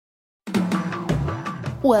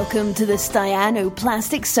Welcome to the Stiano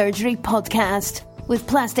Plastic Surgery Podcast with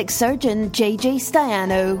plastic surgeon JJ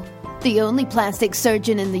Stiano, the only plastic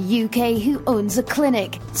surgeon in the UK who owns a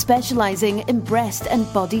clinic specialising in breast and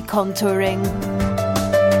body contouring.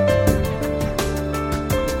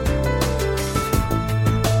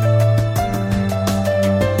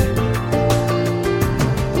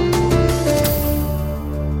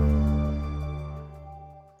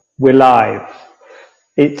 We're live.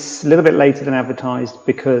 It's a little bit later than advertised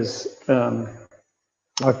because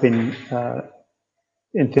I've been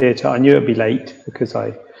in theatre. I knew it'd be late because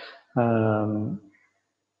I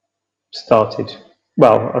started,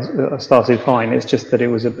 well, I started fine. It's just that it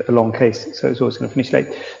was a long case, so it's always going to finish late.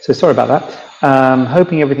 So sorry about that.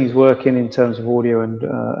 Hoping everything's working in terms of audio and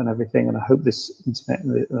everything, and I hope this internet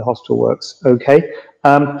in the hospital works okay.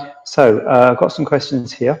 So I've got some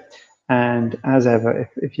questions here. And as ever,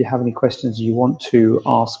 if you have any questions you want to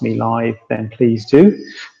ask me live, then please do.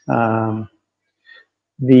 If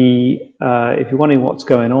you're wondering what's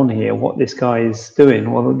going on here, what this guy is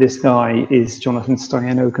doing, well, this guy is Jonathan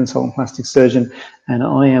Stiano, consultant plastic surgeon, and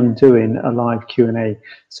I am doing a live Q&A.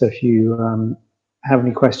 So if you have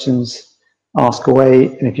any questions, ask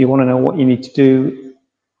away. And if you want to know what you need to do,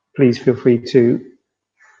 please feel free to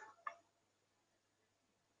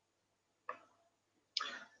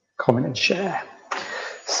comment and share.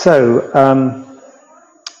 So,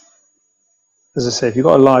 as I say, if you've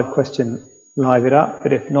got a live question, live it up.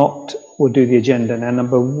 But if not, we'll do the agenda. Now,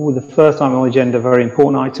 the first item on the agenda, very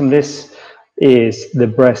important item. This is the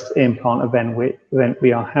breast implant event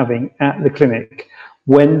we are having at the clinic,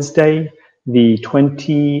 Wednesday, the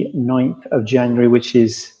 29th of January, which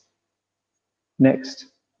is next.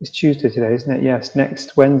 It's Tuesday today, isn't it? Yes,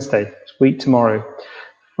 next Wednesday. It's week tomorrow,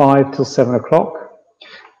 5 till 7 o'clock.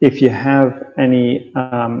 If you have any,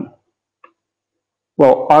 well,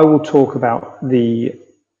 I will talk about the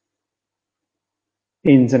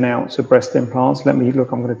ins and outs of breast implants. Let me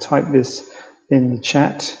look, I'm going to type this in the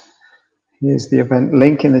chat. Here's the event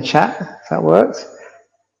link in the chat, if that works.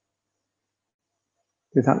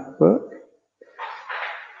 Did that work?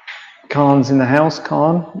 Khan's in the house.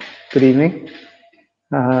 Khan, good evening.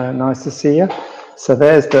 Nice to see you. So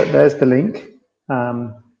there's the link.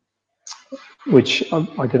 Which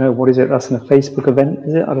I don't know, what is it? That's in a Facebook event,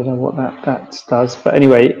 is it? I don't know what that does. But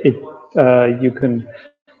anyway, you can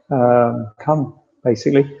come,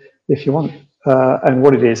 basically, if you want. And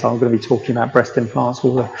what it is, I'm going to be talking about breast implants,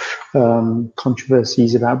 all the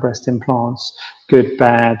controversies about breast implants, good,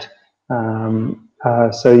 bad.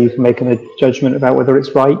 So you can make a judgment about whether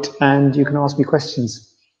it's right, and you can ask me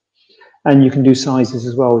questions. And you can do sizes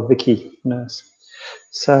as well with Vicky, nurse.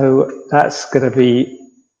 So that's going to be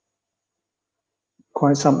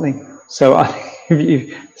quite something. So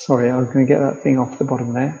sorry, I was going to get that thing off the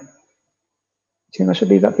bottom there. Do you think I should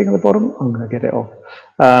leave that thing on the bottom? I'm going to get it off.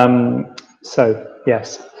 So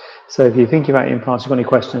yes. So if you're thinking about implants, you've got any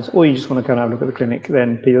questions, or you just want to go and have a look at the clinic,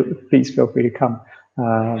 then please feel free to come.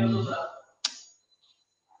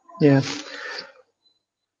 Yeah.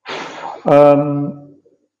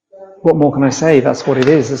 What more can I say? That's what it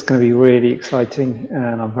is. It's going to be really exciting,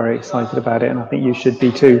 and I'm very excited about it, and I think you should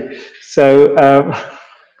be too. So,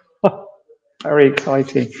 very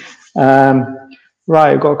exciting. Right,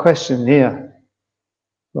 I've got a question here.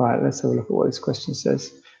 Right, let's have a look at what this question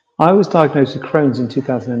says. I was diagnosed with Crohn's in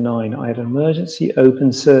 2009. I had an emergency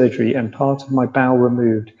open surgery and part of my bowel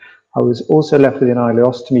removed. I was also left with an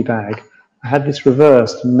ileostomy bag. I had this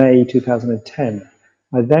reversed in May 2010.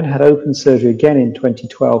 I then had open surgery again in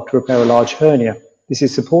 2012 to repair a large hernia. This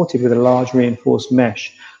is supported with a large reinforced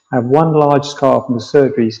mesh. I have one large scar from the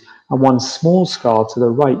surgeries and one small scar to the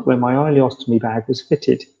right where my ileostomy bag was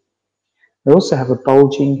fitted. I also have a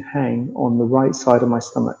bulging hang on the right side of my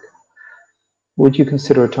stomach. Would you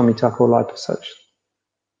consider a tummy tuck or liposuction?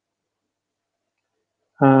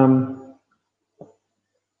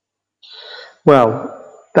 Well,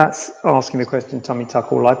 that's asking the question, tummy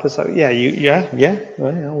tuck or liposuction. Yeah,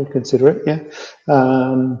 I would consider it, yeah.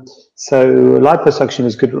 So liposuction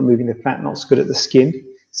is good at removing the fat, not so good at the skin.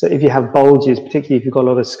 So if you have bulges, particularly if you've got a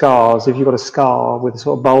lot of scars, if you've got a scar with a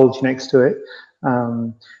sort of bulge next to it,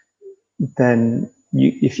 then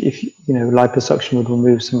liposuction would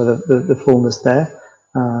remove some of the fullness there.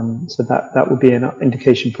 So that would be an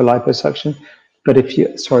indication for liposuction. But if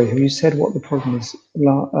you, sorry, have you said what the problem is?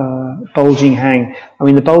 Bulging hang. I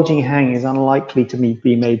mean, the bulging hang is unlikely to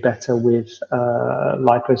be made better with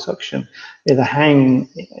liposuction. The hang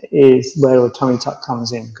is where a tummy tuck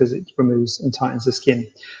comes in because it removes and tightens the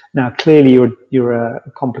skin. Now, clearly, you're a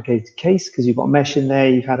complicated case because you've got mesh in there,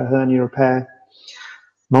 you've had a hernia repair.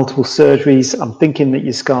 multiple surgeries. I'm thinking that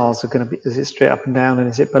your scars are going to be, is it straight up and down, and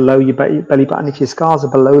is it below your belly button? If your scars are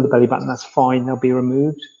below the belly button, that's fine, they'll be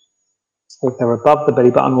removed. Or if they're above the belly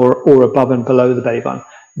button or above and below the belly button,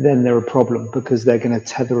 then they're a problem, because they're going to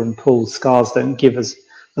tether and pull. Scars don't give as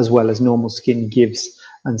well as normal skin gives,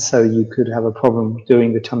 and so you could have a problem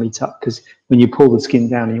doing the tummy tuck, because when you pull the skin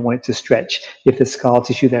down and you want it to stretch, if there's scar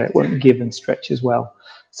tissue there, it won't give and stretch as well.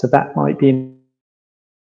 So that might be an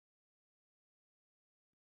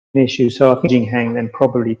issue. So I think hang, then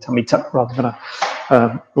probably tummy tuck rather than a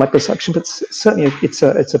liposuction, but certainly it's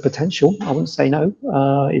a potential. I wouldn't say no.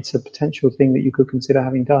 It's a potential thing that you could consider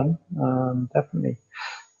having done. Definitely.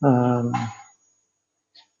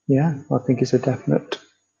 Yeah, I think it's a definite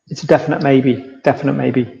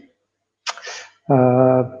maybe,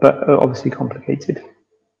 but obviously complicated.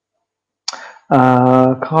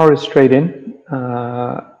 Car is straight in.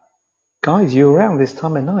 Guys, you're around this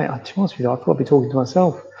time of night. To be honest with you, I thought I'd be talking to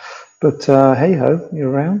myself, but hey ho, you're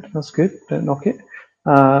around. That's good. Don't knock it.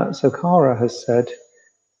 So Cara has said,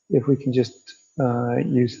 if we can just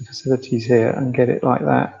use the facilities here and get it like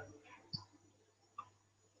that,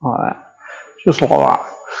 just like that.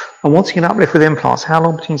 And once again, uplift with implants. How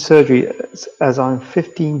long between surgery? As I'm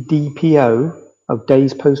 15 DPO of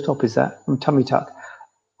days post-op, is that from tummy tuck?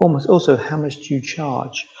 Almost. Also, how much do you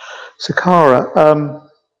charge? So Cara,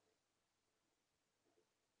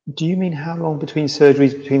 do you mean how long between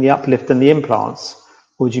surgeries between the uplift and the implants,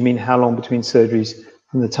 or do you mean how long between surgeries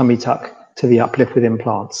from the tummy tuck to the uplift with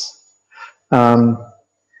implants? I'm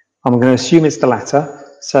going to assume it's the latter.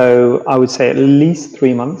 So I would say at least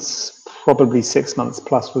 3 months, probably 6 months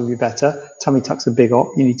plus would be better. Tummy tuck's a big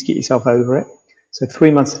op. You need to get yourself over it. So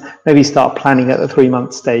 3 months, maybe start planning at the 3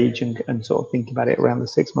 month stage and sort of think about it around the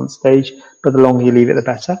 6 month stage. But the longer you leave it, the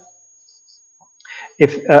better.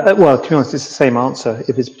 If well, to be honest, it's the same answer.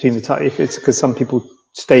 If it's between the if it's because some people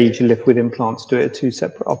stage and lift with implants, do it at 2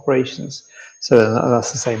 separate operations. So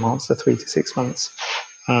that's the same answer, 3 to 6 months.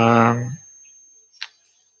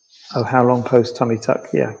 Oh, how long post tummy tuck?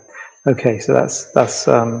 Yeah. Okay, so that's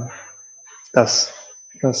yeah.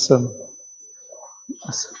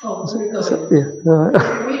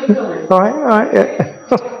 All right, yeah.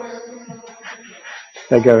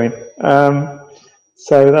 They're going.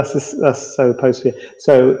 So that's so post.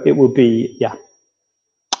 So it will be, yeah,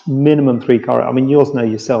 minimum 3 car. I mean, you also know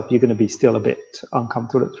yourself, you're going to be still a bit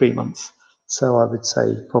uncomfortable at 3 months. So I would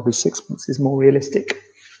say probably 6 months is more realistic.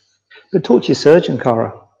 But talk to your surgeon,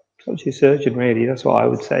 Cara. Talk to your surgeon, really. That's what I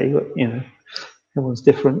would say. But, you know, everyone's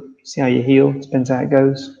different. See how you heal. Depends how it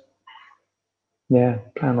goes. Yeah,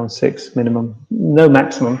 plan on 6 minimum. No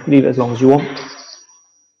maximum. Leave it as long as you want.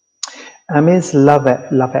 Amiz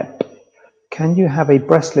Lavep. Can you have a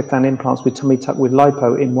breast lift and implants with tummy tuck with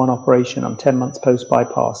lipo in one operation? I'm 10 months post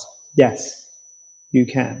bypass. Yes, you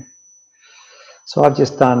can. So I've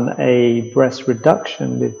just done a breast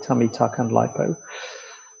reduction with tummy tuck and lipo.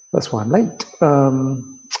 That's why I'm late.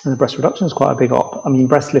 And the breast reduction is quite a big op. I mean,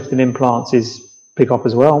 breast lift and implants is big op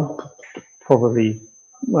as well. Probably,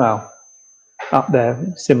 well, up there,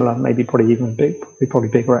 similar, maybe probably even big, probably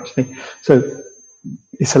bigger actually. So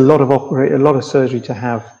it's a lot of surgery to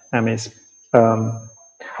have, Amis.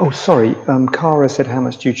 Oh, sorry. Cara said, how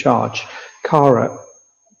much do you charge? Cara,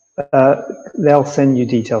 they'll send you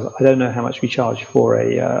details. I don't know how much we charge for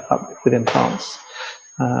a uplift with implants.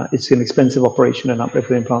 It's an expensive operation, an uplift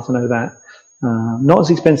with implants, I know that. Not as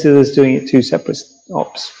expensive as doing it 2 separate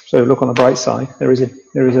ops. So look on the bright side. There is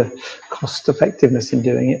a cost effectiveness in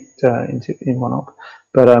doing it in one op.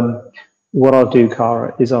 But what I'll do,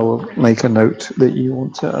 Cara, is I will make a note that you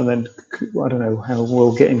want to, and then I don't know how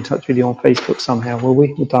we'll get in touch with you on Facebook somehow. Will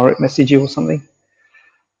we? We'll direct message you or something,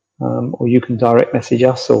 or you can direct message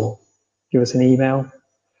us or give us an email.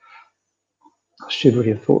 I should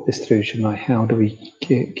really have thought this through, shouldn't I? How do we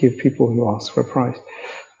give people who ask for a price?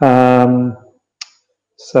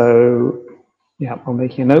 So, yeah, I'm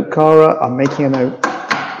making a note, Cara. I'm making a note.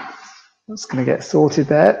 That's going to get sorted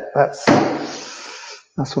there.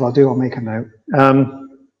 That's what I'll do. I'll make a note.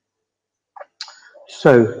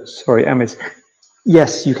 So, sorry, Amis.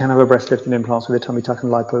 Yes, you can have a breast lift and implants with a tummy tuck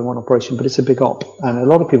and lipo in one operation, but it's a big op. And a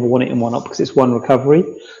lot of people want it in one op because it's one recovery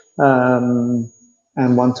and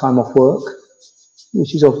one time off work,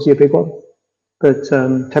 which is obviously a big one. But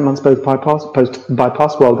 10 months post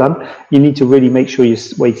bypass, well done. You need to really make sure your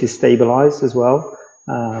weight is stabilized as well.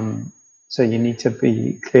 So you need to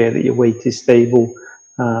be clear that your weight is stable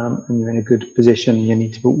and you're in a good position. You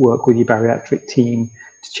need to work with your bariatric team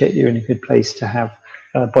to check you're in a good place to have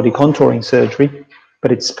body contouring surgery.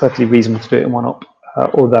 But it's perfectly reasonable to do it in one op.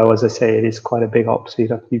 Although, as I say, it is quite a big op, so you'd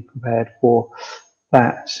have to be prepared for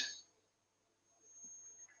that.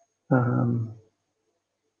 Right.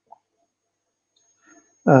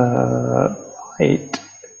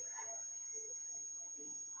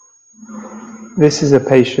 This is a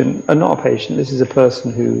patient, not a patient, this is a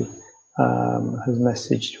person who has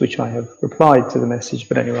messaged, which I have replied to the message,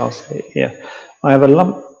 but anyway, I'll say it here. I have a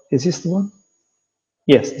lump, is this the one?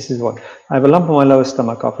 Yes, this is the one. I have a lump on my lower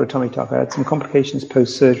stomach after a tummy tuck. I had some complications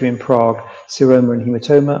post-surgery in Prague, seroma and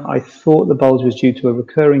hematoma. I thought the bulge was due to a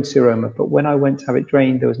recurring seroma, but when I went to have it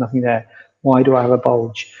drained, there was nothing there. Why do I have a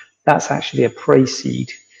bulge? That's actually a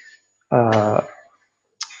praseed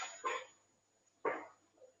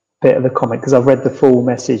bit of the comment, because I've read the full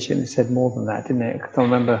message and it said more than that, didn't it? I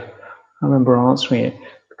remember answering it,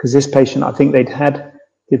 because this patient, I think they'd had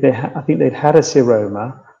a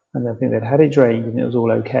seroma, and I think they'd had it drained and it was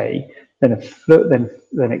all okay. Then a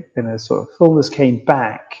sort of fullness came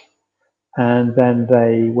back, and then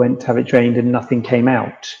they went to have it drained and nothing came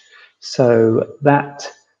out. So that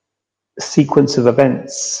sequence of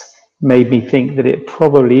events made me think that it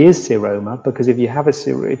probably is seroma, because if you have the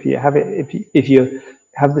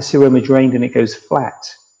seroma drained and it goes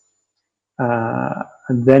flat,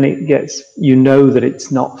 and then it gets, you know that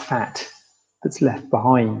it's not fat that's left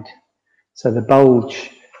behind. So the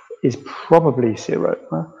bulge is probably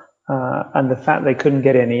seroma, and the fact they couldn't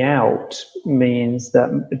get any out means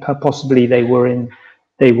that possibly they weren't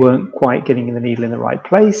quite getting the needle in the right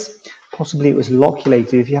place. Possibly it was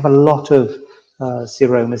loculated. If you have a lot of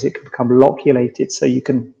seromas, it can become loculated, so you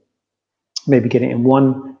can maybe get it in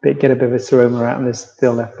one bit, get a bit of a seroma out, and there's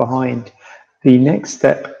still left behind. The next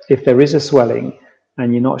step, if there is a swelling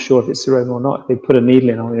and you're not sure if it's seroma or not, they put a needle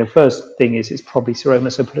in. I mean, the first thing is it's probably seroma,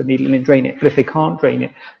 so put a needle in and drain it. But if they can't drain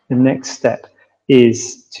it, the next step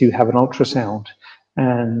is to have an ultrasound,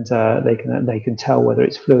 and they can tell whether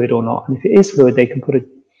it's fluid or not. And if it is fluid, they can put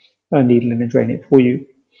a needle in and drain it for you.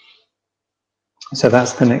 So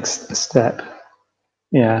that's the next step.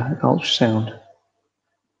 Yeah, ultrasound.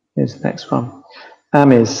 Here's the next one.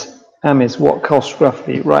 Amiz, what cost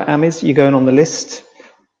roughly? Right, Amiz, you're going on the list.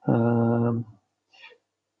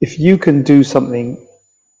 If you can do something,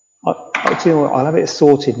 I'll tell you what, I'll have it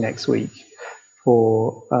sorted next week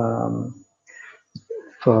for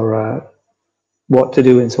what to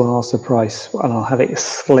do, and someone asks the price, and I'll have it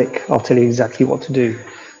slick. I'll tell you exactly what to do.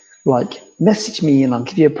 Like, message me and I'll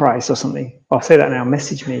give you a price or something. I'll say that now,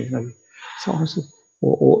 message me.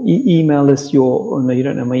 Or email us your, oh no, you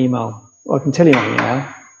don't know my email. I can tell you my email.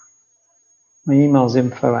 My email's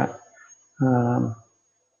info@.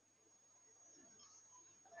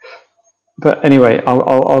 But anyway,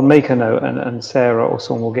 I'll make a note, and Sarah or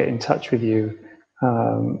someone will get in touch with you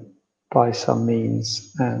by some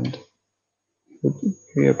means and give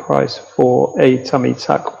you a price for a tummy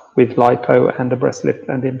tuck with lipo and a breast lift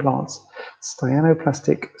and implants.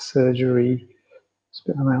 Staianoplastic surgery, it's a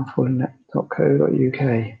bit of a mouthful, net.co.uk.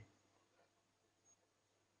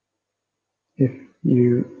 If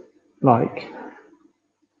you like,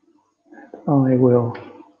 I will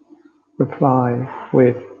reply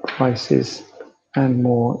with prices and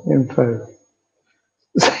more info.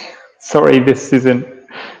 Sorry, this isn't,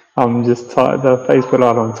 I'm just the Facebook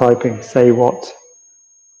Live I'm typing, say what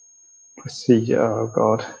procedure, oh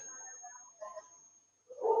God.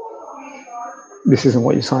 This isn't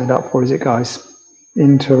what you signed up for, is it, guys?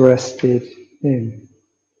 Interested in,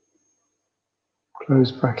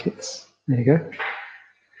 close brackets, there you go.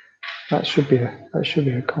 That should be a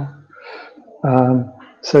call.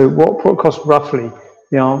 So what cost roughly?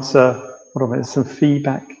 The answer, what am I, some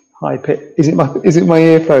feedback, high pitch. Is it my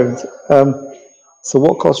earphones? So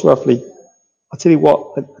what costs roughly? I'll tell you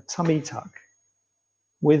what, a tummy tuck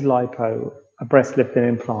with lipo, a breast lift and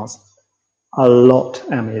implants, a lot,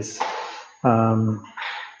 Amiz.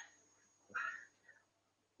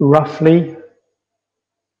 Roughly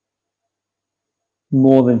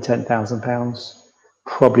more than £10,000,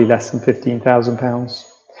 probably less than £15,000.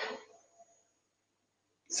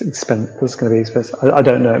 It's expensive. It's going to be expensive. I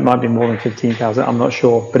don't know. It might be more than 15,000. I'm not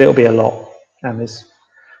sure, but it'll be a lot. Amiz.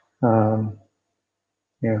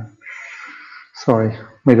 Yeah. Sorry,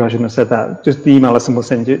 maybe I shouldn't have said that. Just email us and we'll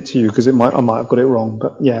send it to you, because I might have got it wrong.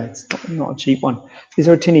 But yeah, it's not a cheap one. Is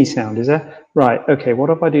there a tinny sound? Is there? Right. Okay. What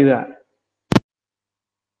if I do that?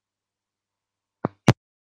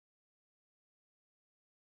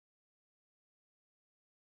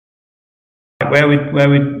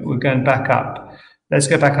 We're going back up. Let's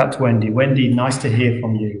go back up to Wendy. Wendy, nice to hear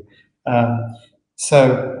from you.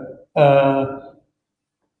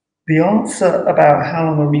 The answer about how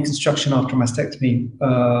long a reconstruction after mastectomy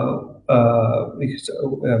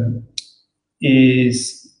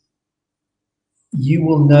is, you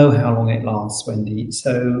will know how long it lasts, Wendy.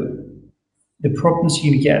 So the problems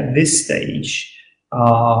you get at this stage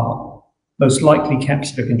are most likely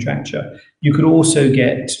capsular contracture. You could also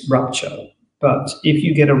get rupture, but if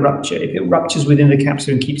you get a rupture, if it ruptures within the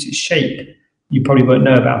capsule and keeps its shape, you probably won't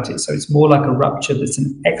know about it. So it's more like a rupture that's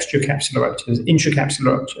an extracapsular rupture. There's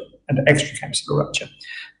intracapsular rupture and extracapsular rupture.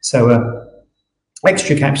 So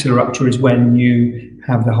extracapsular rupture is when you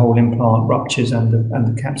have the whole implant ruptures and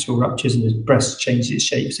the capsule ruptures and the breast changes its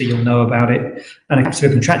shape, so you'll know about it. And a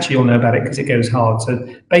capsular contracture, you'll know about it because it goes hard. So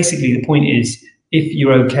basically the point is, if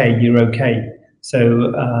you're okay, you're okay.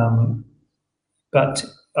 So, but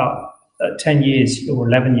at 10 years or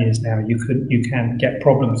 11 years now, you can get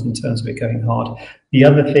problems in terms of it going hard. The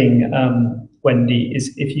other thing, Wendy,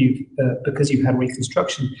 is if you because you've had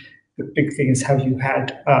reconstruction, the big thing is have you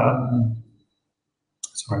had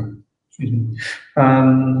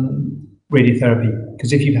radiotherapy?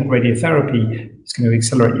 Because if you've had radiotherapy, it's going to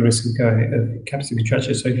accelerate your risk of capsular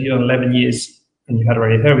contracture. So if you've done 11 years and you've had a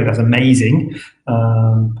radiotherapy, that's amazing.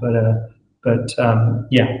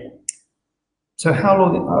 Yeah. So how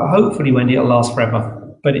long? Hopefully, Wendy, it'll last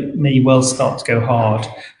forever, but it may well start to go hard.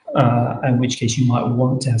 In which case, you might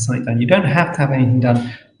want to have something done. You don't have to have anything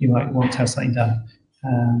done. You might want to have something done.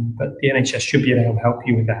 But the NHS should be able to help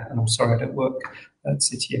you with that. And I'm sorry I don't work at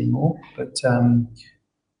City anymore, but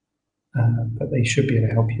they should be able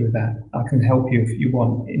to help you with that. I can help you if you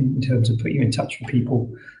want in terms of putting you in touch with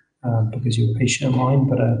people because you're a patient of mine,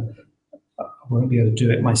 but I won't be able to do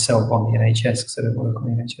it myself on the NHS because I don't work on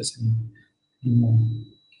the NHS anymore.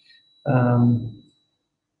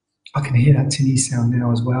 I can hear that tinny sound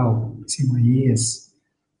now as well. It's in my ears.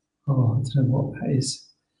 Oh, I don't know what that is.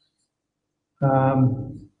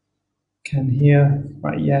 Can hear.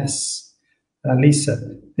 Right, yes. Lisa,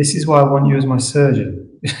 this is why I want you as my surgeon.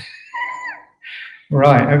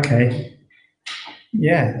 Right, okay.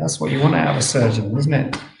 Yeah, that's what you want out of a surgeon, isn't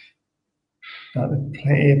it? Like the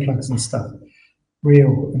earplugs and stuff.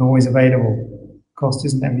 Real and always available. Cost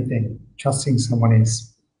isn't everything. Trusting someone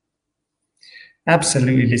is.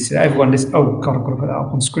 Absolutely, listen. Everyone listen. Oh God, I've got to put that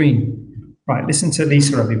up on screen. Right, listen to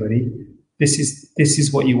Lisa, everybody. This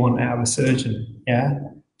is what you want out of a surgeon, yeah?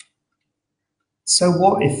 So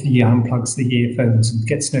what if he unplugs the earphones and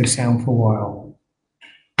gets no sound for a while?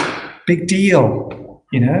 Big deal,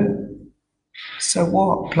 you know? So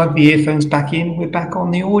what? Plug the earphones back in, we're back on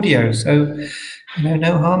the audio. So, you know,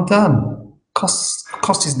 no harm done.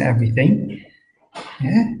 Cost isn't everything.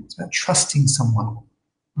 Yeah? It's about trusting someone,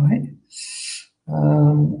 right?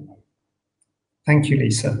 Thank you,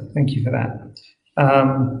 Lisa. Thank you for that.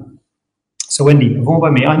 So Wendy, performed by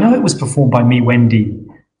me. I know it was performed by me, Wendy.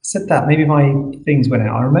 I said that. Maybe my things went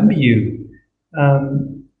out. I remember you.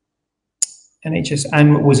 NHS,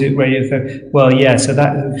 and was it radiotherapy? Well, yeah.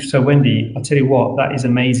 So Wendy, I'll tell you what. That is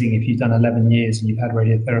amazing. If you've done 11 years and you've had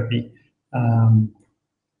radiotherapy,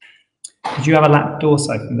 did you have a lap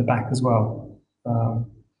dorso from the back as well?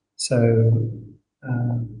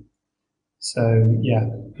 So yeah,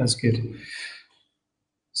 that's good.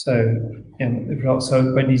 So yeah,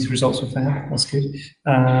 so Wendy's results were fab. That's good.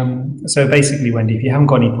 So basically, Wendy, if you haven't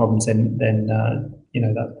got any problems, then you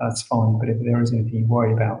know that's fine. But if there is anything you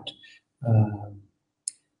worry about,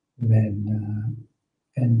 then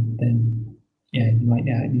yeah, you might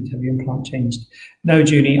need to have your implant changed. No,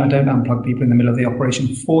 Julie, I don't unplug people in the middle of the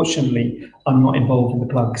operation. Fortunately, I'm not involved in the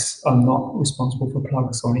plugs. I'm not responsible for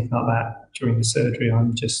plugs or anything like that during the surgery.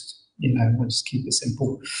 I'm just, you know, I just keep it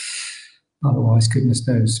simple. Otherwise, goodness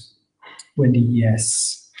knows. Wendy,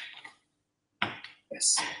 yes.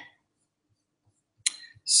 Yes.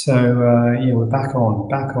 So, yeah, we're back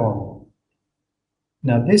on.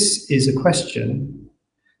 Now, this is a question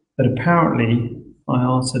that apparently I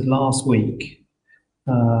answered last week,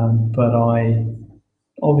 but I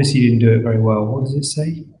obviously didn't do it very well. What does it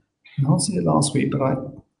say? I answered it last week, but I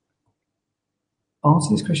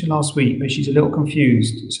answered this question last week, but she's a little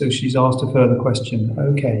confused, so she's asked a further question.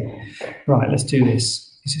 Okay, right, let's do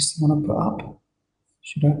this. Is this the one I put up?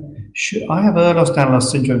 I have Ehlers-Danlos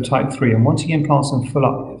syndrome type 3 and wanting implants and full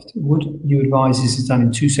uplift. Would you advise this is done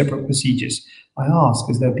in 2 separate procedures? I ask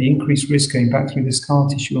as there'll be increased risk going back through the scar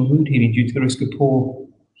tissue and wound healing due to the risk of poor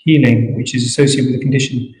healing, which is associated with the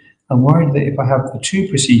condition. I'm worried that if I have the 2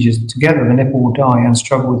 procedures together, the nipple will die and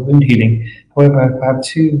struggle with wound healing. However, if I have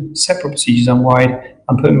 2 separate procedures, I'm worried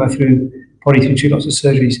I'm putting my body through 2 lots of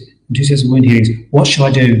surgeries and 2 sets of wound healings. What shall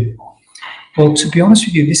I do? Well, to be honest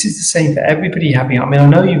with you, this is the same for everybody having. I mean, I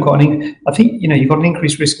know you've got I think, you know, you've got an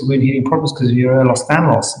increased risk of wound healing problems because of your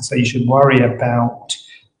Ehlers-Danlos, and so you should worry about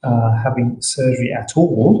having surgery at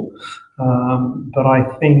all. But I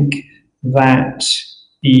think that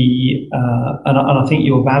and I think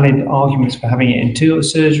your valid arguments for having it in 2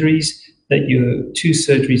 surgeries that your 2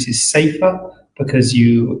 surgeries is safer because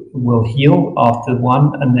you will heal after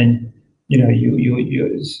one, and then you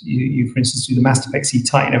for instance do the mastopexy,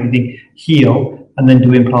 tighten everything, heal, and then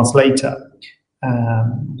do implants later.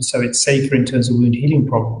 So it's safer in terms of wound healing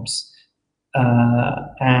problems.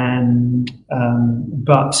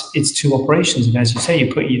 But it's 2 operations, and as you say,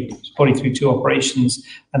 you put your body through 2 operations,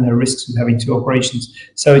 and there are risks with having 2 operations.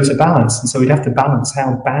 So it's a balance, and so we'd have to balance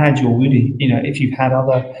how bad your wound is. If you've had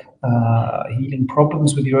other healing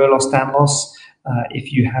problems with your Ehlers-Danlos loss,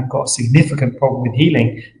 if you have got a significant problem with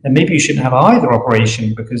healing, then maybe you shouldn't have either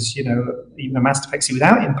operation, because even a mastopexy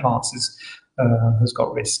without implants has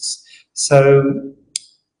got risks. So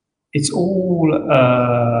it's all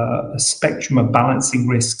a spectrum of balancing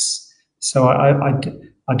risks. So I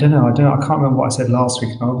don't know. I can't remember what I said last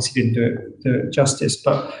week. I obviously didn't do it justice,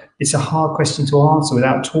 but it's a hard question to answer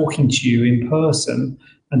without talking to you in person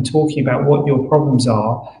and talking about what your problems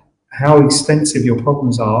are, how extensive your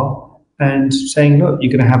problems are, and saying, look,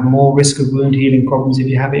 you're going to have more risk of wound healing problems if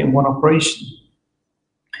you have it in one operation.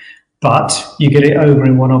 But you get it over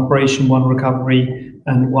in one operation, one recovery,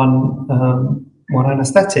 and one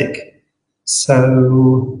anesthetic.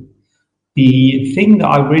 So the thing that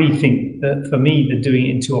I really think that for me, that doing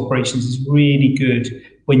it in 2 operations is really good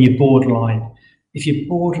when you're borderline. If you're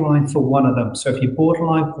borderline for one of them, so if you're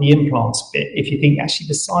borderline for the implants bit, if you think actually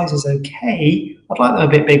the size is okay, I'd like them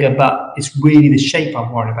a bit bigger, but it's really the shape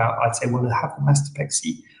I'm worried about, I'd say, well, have the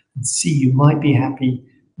mastopexy and see, you might be happy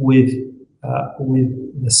with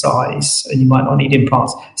the size, and you might not need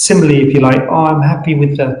implants. Similarly, if you're like, oh, I'm happy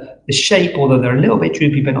with the shape, although they're a little bit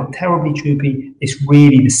droopy, but not terribly droopy, it's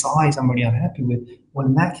really the size I'm really unhappy with. Well,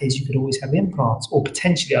 in that case, you could always have implants, or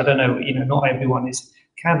potentially, I don't know, not everyone is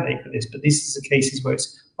candidate for this, but this is the cases where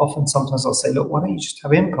it's often, sometimes I'll say, look, why don't you just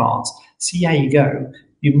have implants, see how you go.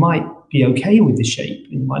 You might be okay with the shape,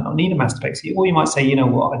 you might not need a mastopexy, or you might say, you know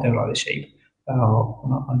what, I don't like the shape,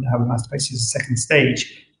 I'll have a mastopexy as a second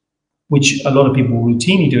stage, which a lot of people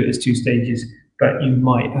routinely do it as 2 stages, but you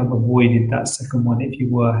might have avoided that second one if you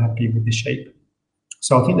were happy with the shape.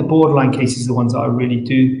 So I think the borderline cases are the ones that I really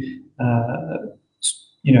do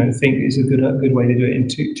think is a good way to do it in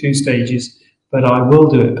two stages. But I will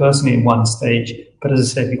do it personally in 1 stage. But as I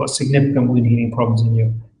said, if you've got significant wound healing problems and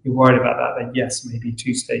you're worried about that, then yes, maybe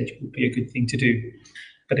 2 stage would be a good thing to do.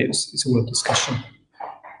 But it's all a discussion.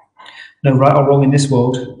 No right or wrong in this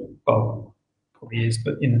world. Well, probably is,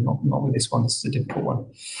 but not with this one. This is a difficult one.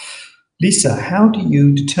 Lisa, how do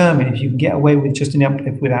you determine if you can get away with just an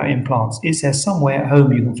uplift without implants? Is there some way at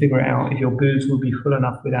home you can figure it out if your boobs will be full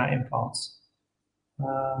enough without implants?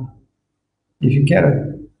 If you get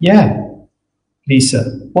a, yeah. Lisa,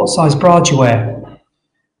 what size bra do you wear?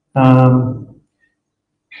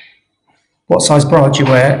 What size bra do you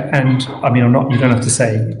wear? And I mean, you don't have to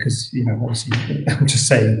say, because, obviously, I'm just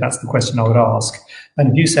saying that's the question I would ask. And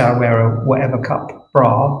if you say I wear a whatever cup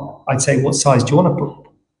bra, I'd say, what size do you want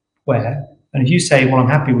to wear? And if you say, well, I'm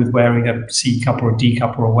happy with wearing a C cup or a D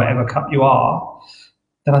cup or whatever cup you are,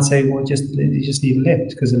 then I'd say, well, you just need a lift,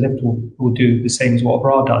 because a lift will do the same as what a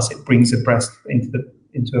bra does. It brings the breast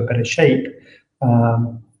into a better shape.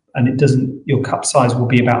 And it doesn't, your cup size will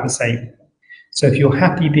be about the same. So if you're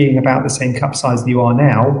happy being about the same cup size that you are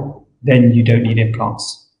now, then you don't need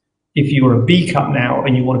implants. If you're a B cup now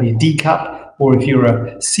and you want to be a D cup, or if you're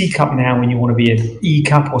a C cup now and you want to be an E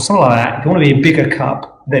cup or something like that, if you want to be a bigger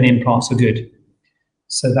cup, then implants are good.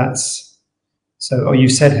 So you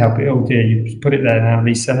said help it. Oh dear, you put it there now,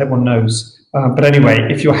 Lisa. Everyone knows. But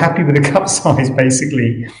anyway, if you're happy with the cup size,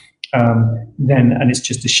 basically, then, and it's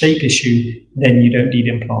just a shape issue, then you don't need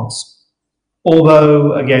implants.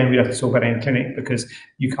 Although, again, we'd have to talk about it in clinic, because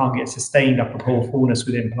you can't get sustained upper pole fullness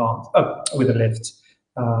with implants, with a lift.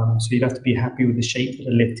 So you'd have to be happy with the shape that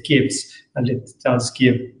a lift gives. A lift does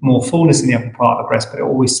give more fullness in the upper part of the breast, but it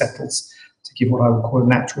always settles to give what I would call a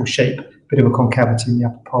natural shape, a bit of a concavity in the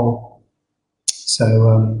upper pole.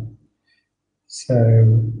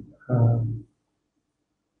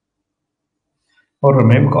 Hold on a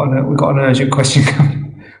minute, we've got an urgent question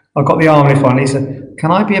coming. I've got the Army one. Lisa,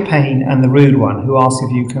 can I be a pain and the rude one who asks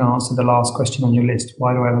if you can answer the last question on your list?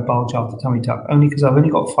 Why do I have a bulge after tummy tuck? Only because I've only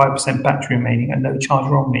got 5% battery remaining and no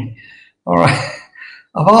charger on me. All right,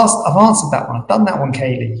 I've answered that one. I've done that one,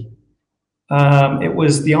 Kaylee.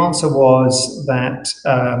 The answer was that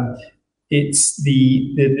it's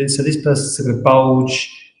so this person's sort of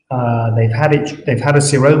bulge. They've had a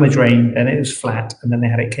seroma drain, then it was flat, and then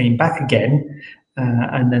it came back again.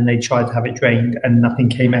 And then they tried to have it drained and nothing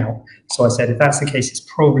came out. So I said, if that's the case, it's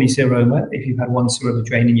probably seroma. If you've had one seroma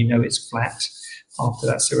drain and you know it's flat, after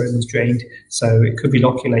that seroma is drained. So it could be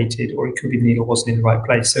loculated, or it could be the needle wasn't in the right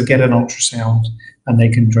place. So get an ultrasound and they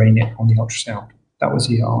can drain it on the ultrasound. That was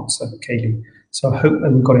the answer, Kaylee. So I hope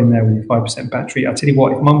that we got in there with your 5% battery. I tell you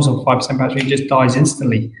what, if mum's on 5% battery, it just dies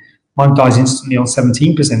instantly. Mine dies instantly on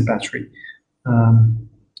 17% battery.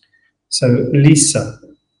 So Lisa,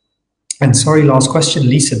 and sorry, last question,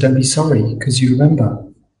 Lisa, don't be sorry, because you remember.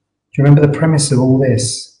 Do you remember the premise of all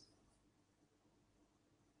this?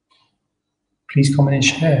 Please comment and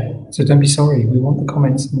share. So don't be sorry. We want the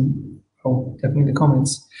comments. Oh, definitely the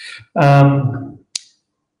comments.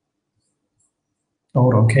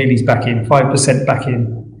 Hold on, Kaylee's back in. 5% back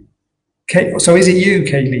in. So is it you,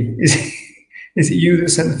 Kaylee? Is it you that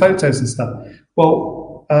sent the photos and stuff?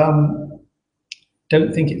 Well,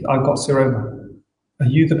 don't think I've got seroma. Are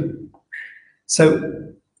you the?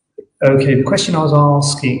 So, okay. The question I was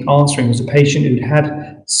answering was a patient who'd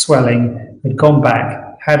had swelling, had gone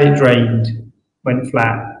back, had it drained, went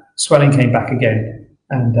flat, swelling came back again,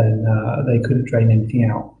 and then they couldn't drain anything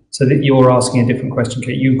out. So that you're asking a different question,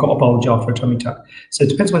 Kate. You've got a bulge after a tummy tuck. So it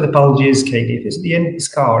depends where the bulge is, Katie. If it's at the end of the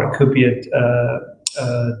scar, it could be a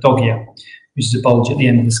dog ear, which is a bulge at the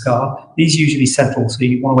end of the scar. These usually settle, so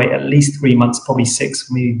you want to wait at least 3 months, probably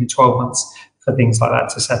 6, maybe even 12 months for things like that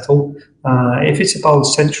to settle. If it's a bulge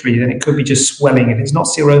centrally, then it could be just swelling. If it's not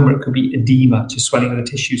seroma, it could be edema, just swelling of the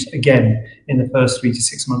tissues, again, in the first 3 to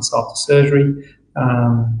 6 months after surgery.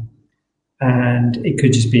 And it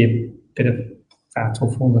could just be a bit of fat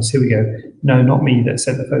or formless. Here we go. No, not me that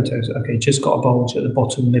sent the photos. Okay, just got a bulge at the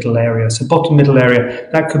bottom middle area. So bottom middle area,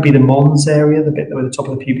 that could be the mons area, the bit where the top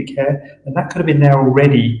of the pubic hair, and that could have been there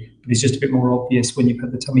already, but it's just a bit more obvious when you've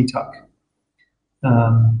had the tummy tuck.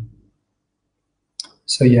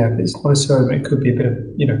 So yeah, if it's not a seroma, it could be a bit of,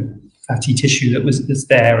 fatty tissue that's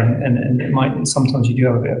there, and it might, sometimes you do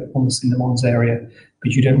have a bit of formless in the mons area,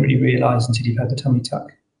 but you don't really realise until you've had the tummy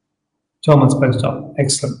tuck. 12 months post-op,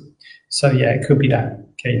 excellent. So yeah, it could be that,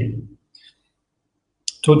 Katie.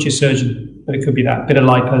 Talk to your surgeon, but it could be that. Bit of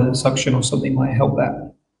liposuction or something might help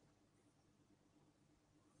that.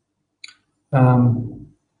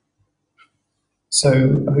 So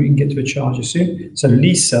I hope you can get to a charger soon. So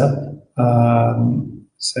Lisa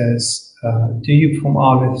says, do you perform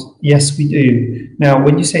R-lifts? Yes, we do. Now,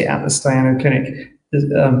 when you say at the Staiano Clinic,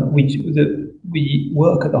 we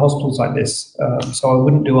work at the hospitals like this, so I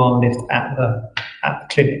wouldn't do arm lift at the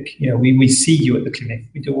clinic. We see you at the clinic.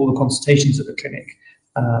 We do all the consultations at the clinic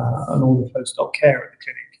and all the post-op care at the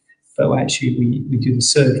clinic. But actually, we do the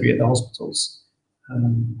surgery at the hospitals.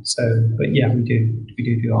 But yeah, we do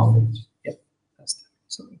arm lift. Yeah, that's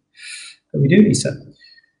something that we do, Lisa.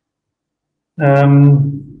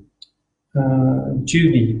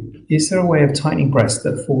 Julie, is there a way of tightening breasts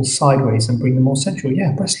that fall sideways and bring them more central?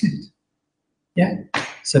 Yeah, breast lift. Yeah.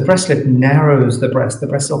 So breast lift narrows the breast. The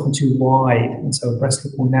breast is often too wide, and so a breast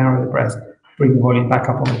lift will narrow the breast, bring the volume back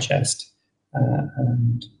up on the chest,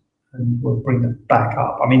 and will bring them back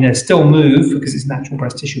up. I mean, they'll still move because it's natural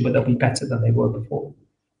breast tissue, but they'll be better than they were before.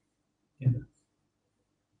 Yeah.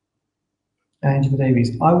 Angela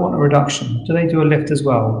Davies, I want a reduction. Do they do a lift as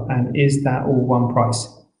well? And is that all one price?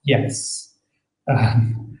 Yes.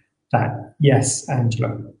 Yes,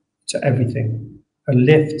 Angela, to everything. A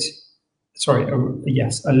lift is part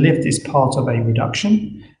of a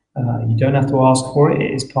reduction. You don't have to ask for it.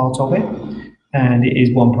 It is part of it, and it is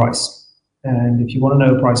one price. And if you want to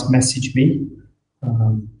know a price, message me,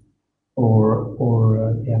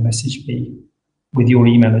 message me with your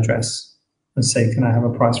email address and say, can I have a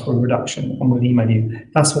price for a reduction? And we'll email you.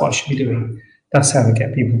 That's what I should be doing. That's how we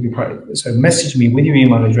get people to be private. So message me with your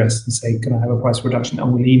email address and say, can I have a price reduction?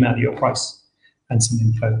 And we'll email you a price and some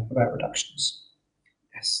info about reductions.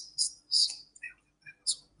 Yes,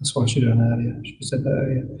 that's what I should have done earlier. I should have said that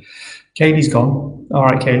earlier. Kaylee's gone. All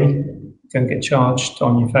right, Kaylee, go get charged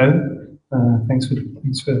on your phone. Thanks for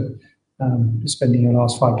spending your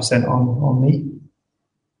last 5% on me.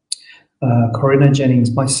 Corinna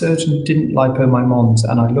Jennings, my surgeon didn't lipo my mons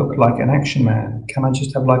and I look like an action man. Can I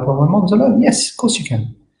just have lipo my mons alone? Yes, of course you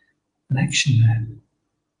can. An action man.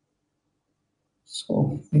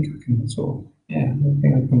 I think I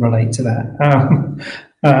can relate to that.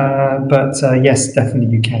 Yes,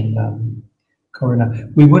 definitely you can, Corinna.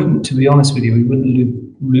 We wouldn't, to be honest with you, we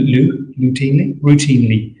wouldn't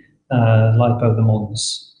routinely lipo the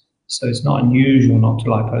mons. So it's not unusual not to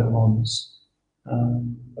lipo the mons.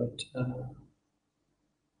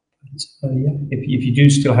 If you do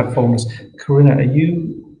still have fullness, Corinna,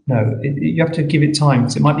 you have to give it time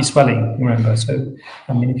because it might be swelling, remember. So,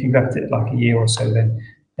 I mean, if you've left it like a year or so, then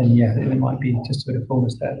yeah, it might be just a bit of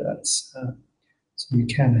fullness there. That's so you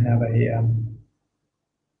can have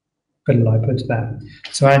Put a lipo to that.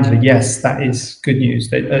 So Angela, yes, that is good news.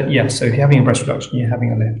 Yes, so if you're having a breast reduction, you're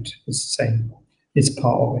having a lift. It's the same. It's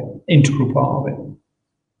part of it, integral part of it.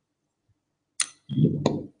 Yep.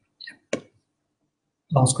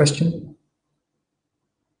 Last question.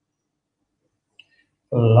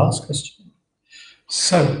 Last question.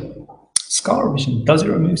 So, scar revision, does it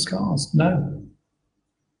remove scars? No.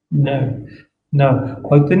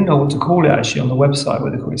 I didn't know what to call it actually on the website,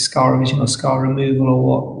 whether they call it scar revision or scar removal or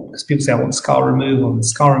what, because people say I want scar removal, and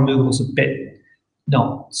scar removal is a bit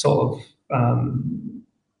not sort of,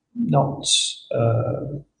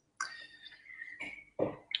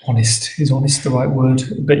 honest. Is honest the right word?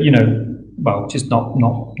 But well, just not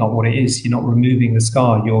what it is. You're not removing the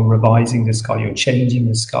scar, you're revising the scar, you're changing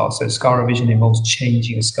the scar. So scar revision involves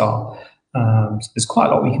changing a scar. So there's quite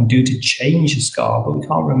a lot we can do to change a scar, but we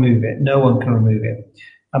can't remove it. No one can remove it.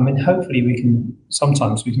 I mean, hopefully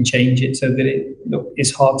sometimes we can change it so that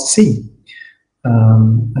it's hard to see.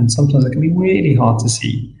 And sometimes it can be really hard to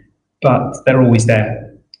see, but they're always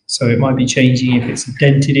there. So it might be changing if it's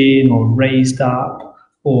dented in or raised up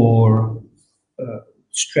or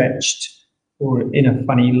stretched or in a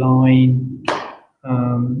funny line.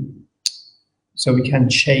 So we can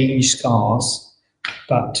change scars,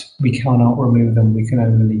 but we cannot remove them, we can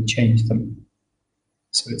only change them.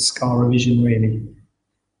 So it's scar revision, really.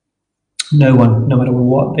 No one, no matter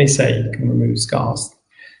what they say, can remove scars.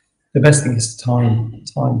 The best thing is time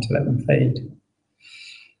to let them fade.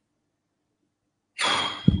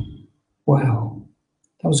 Wow,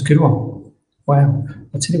 that was a good one. Wow,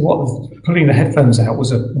 I'll tell you what, pulling the headphones out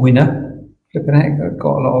was a winner. Flipping heck,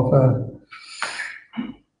 got a lot of,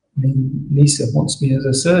 Lisa wants me as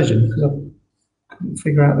a surgeon because I couldn't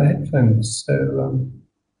figure out the headphones. So,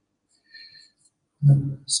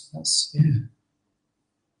 so that's, yeah.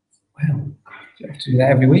 Wow, you have to do that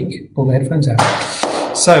every week, pull the headphones out.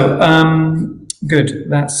 So, good,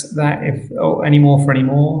 that's that. If any more for any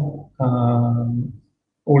more,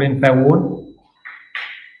 all in, fair warn.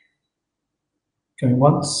 Going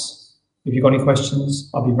once. If you've got any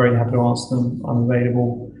questions, I'll be very happy to answer them. I'm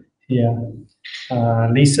available here.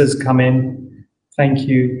 Lisa's come in. Thank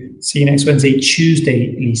you. See you next Wednesday.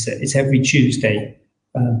 Tuesday, Lisa. It's every Tuesday.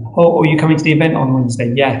 Are you coming to the event on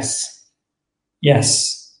Wednesday? Yes.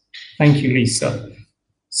 Yes. Thank you, Lisa.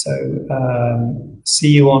 So see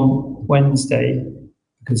you on Wednesday,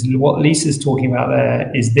 because what Lisa's talking about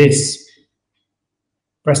there is this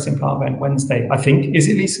breast implant event Wednesday, I think. Is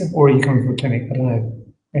it, Lisa? Or are you coming from a clinic? I don't know.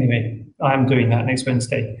 Anyway, I'm doing that next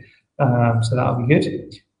Wednesday. So that'll be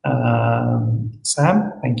good.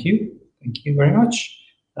 Sam, thank you. Thank you very much.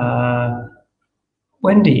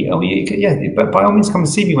 Wendy, but by all means come and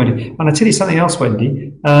see me, Wendy. And I'll tell you something else,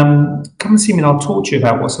 Wendy. Come and see me and I'll talk to you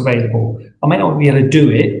about what's available. I may not be able to do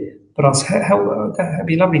it, but it'd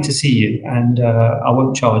be lovely to see you. And I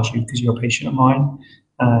won't charge you because you're a patient of mine.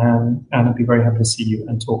 And I'd be very happy to see you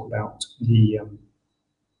and talk about the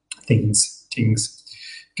things.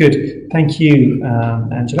 Good. Thank you,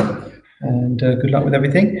 Angela. And good luck with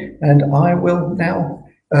everything. And I will now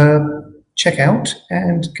check out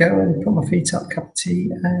and go and put my feet up, cup of tea,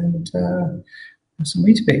 and have some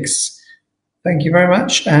Weetabix. Thank you very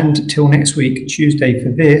much. And till next week, Tuesday, for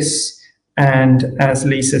this. And as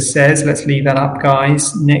Lisa says, let's leave that up,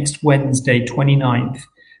 guys. Next Wednesday, 29th,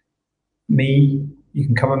 you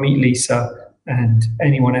can come and meet Lisa and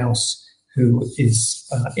anyone else who is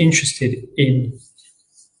interested in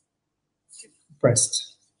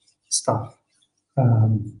breast stuff,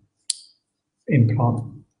 implant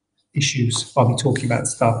issues. I'll be talking about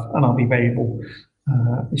stuff and I'll be available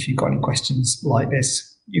if you've got any questions like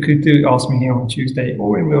this. You could ask me here on Tuesday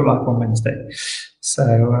or in real life on Wednesday.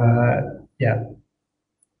 So yeah,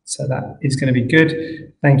 so that is going to be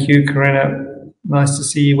good. Thank you, Corinna. Nice to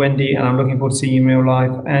see you, Wendy, and I'm looking forward to seeing you in real life.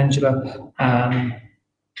 Angela,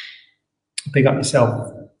 big up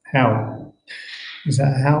yourself. How? Is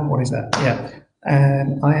that how? What is that? Yeah.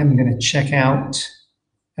 And I am going to check out,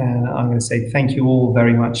 and I'm going to say thank you all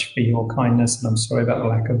very much for your kindness, and I'm sorry about the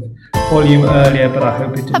lack of volume earlier, but I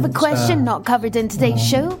hope it didn't... Have a question not covered in today's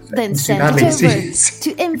show? Then send it over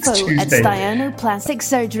to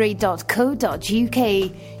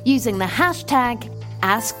info@staianoplasticsurgery.co.uk using the hashtag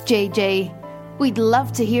AskJJ. We'd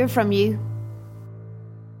love to hear from you.